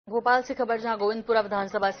भोपाल से खबर, जहां गोविंदपुरा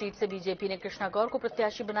विधानसभा सीट से बीजेपी ने कृष्णा गौर को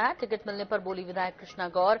प्रत्याशी बनाया। टिकट मिलने पर बोली विधायक कृष्णा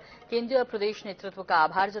गौर केंद्रीय और प्रदेश नेतृत्व का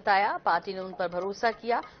आभार जताया। पार्टी ने उन पर भरोसा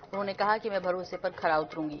किया। उन्होंने कहा कि मैं भरोसे पर खरा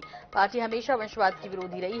उतरूंगी। पार्टी हमेशा वंशवाद की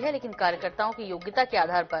विरोधी रही है, लेकिन कार्यकर्ताओं की योग्यता के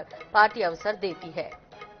आधार पर पार्टी अवसर देती है।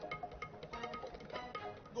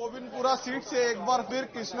 गोविंदपुरा सीट से एक बार फिर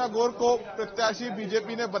कृष्णा गौर को प्रत्याशी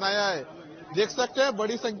बीजेपी ने बनाया है। देख सकते हैं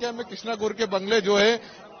बड़ी संख्या में कृष्णा गौर के बंगले जो है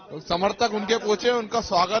समर्थक उनके पहुंचे, उनका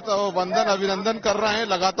स्वागत और वंदन अभिनंदन कर रहे हैं।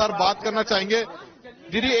 लगातार बात करना चाहेंगे।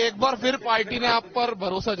 दीदी, एक बार फिर पार्टी ने आप पर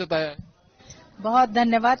भरोसा जताया है। बहुत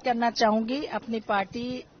धन्यवाद करना चाहूंगी अपनी पार्टी,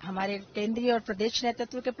 हमारे केंद्रीय और प्रदेश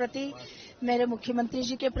नेतृत्व के प्रति, मेरे मुख्यमंत्री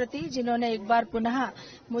जी के प्रति, जिन्होंने एक बार पुनः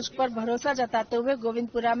मुझ पर भरोसा जताते हुए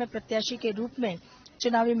गोविंदपुरा में प्रत्याशी के रूप में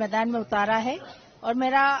चुनावी मैदान में उतारा है। और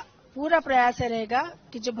मेरा पूरा प्रयास रहेगा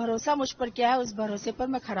कि जो भरोसा मुझ पर किया है उस भरोसे पर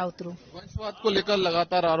मैं खरा उतरूं। वंशवाद को लेकर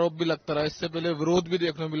लगातार आरोप भी लगता रहा, इससे पहले विरोध भी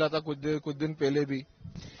देखने मिला था कुछ दिन पहले भी।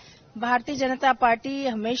 भारतीय जनता पार्टी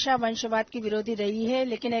हमेशा वंशवाद की विरोधी रही है,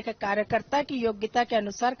 लेकिन एक कार्यकर्ता की योग्यता के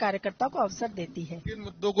अनुसार कार्यकर्ता को अवसर देती है। किन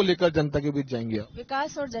मुद्दों को लेकर जनता के बीच जाएंगे आप?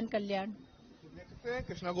 विकास और जन कल्याण।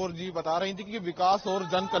 कृष्णा गौर जी बता रही थी कि विकास और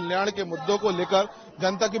जन कल्याण के मुद्दों को लेकर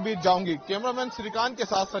जनता के बीच जाऊंगी। कैमरामैन श्रीकांत के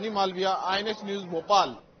साथ सनी मालविया, आईएनएच न्यूज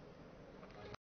भोपाल।